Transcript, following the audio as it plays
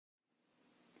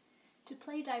To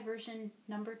play diversion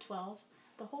number 12,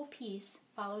 the whole piece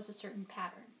follows a certain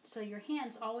pattern. So your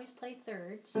hands always play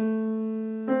thirds. The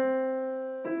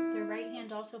right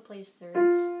hand also plays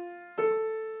thirds.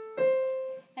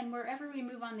 And wherever we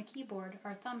move on the keyboard,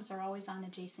 our thumbs are always on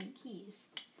adjacent keys.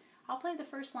 I'll play the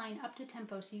first line up to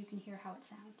tempo so you can hear how it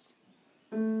sounds.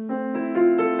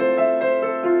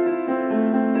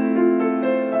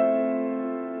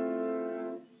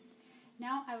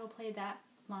 Now I will play that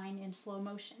line in slow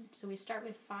motion. So we start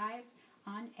with 5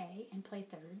 on A and play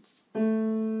thirds.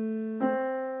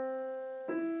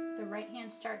 The right hand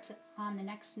starts on the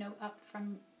next note up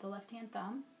from the left hand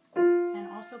thumb and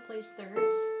also plays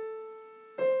thirds.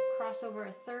 Cross over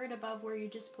a third above where you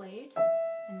just played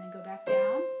and then go back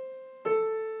down.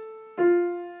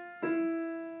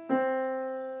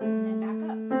 And then back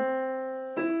up.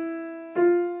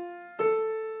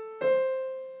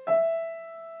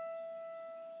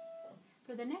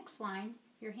 For the next line,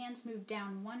 your hands move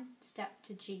down one step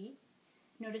to G.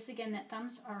 Notice again that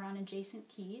thumbs are on adjacent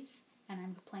keys, and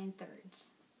I'm playing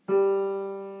thirds.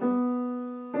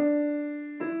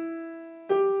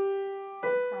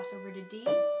 Cross over to D.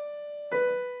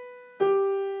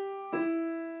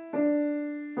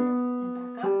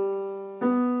 And back up.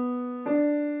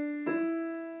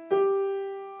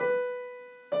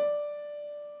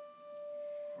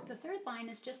 The third line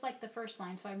is just like the first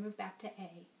line, so I move back to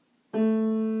A.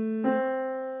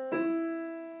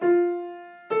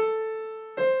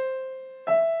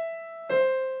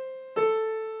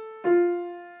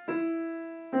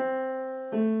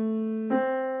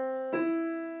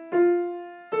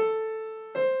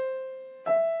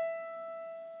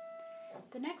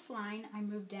 The next line, I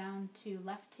move down to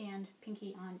left hand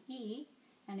pinky on E,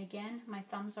 and again, my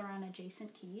thumbs are on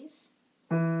adjacent keys.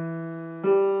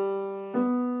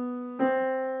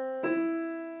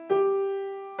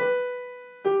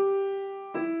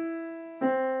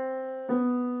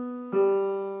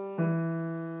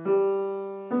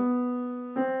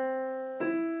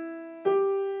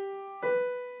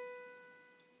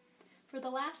 For the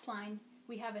last line,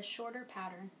 we have a shorter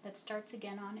pattern that starts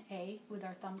again on A with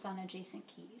our thumbs on adjacent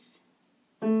keys.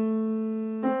 Up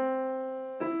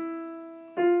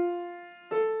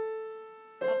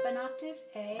an octave,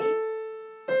 A.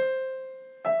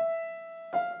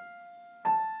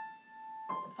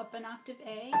 Up an octave,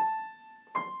 A.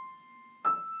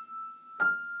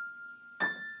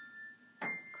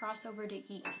 Cross over to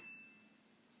E.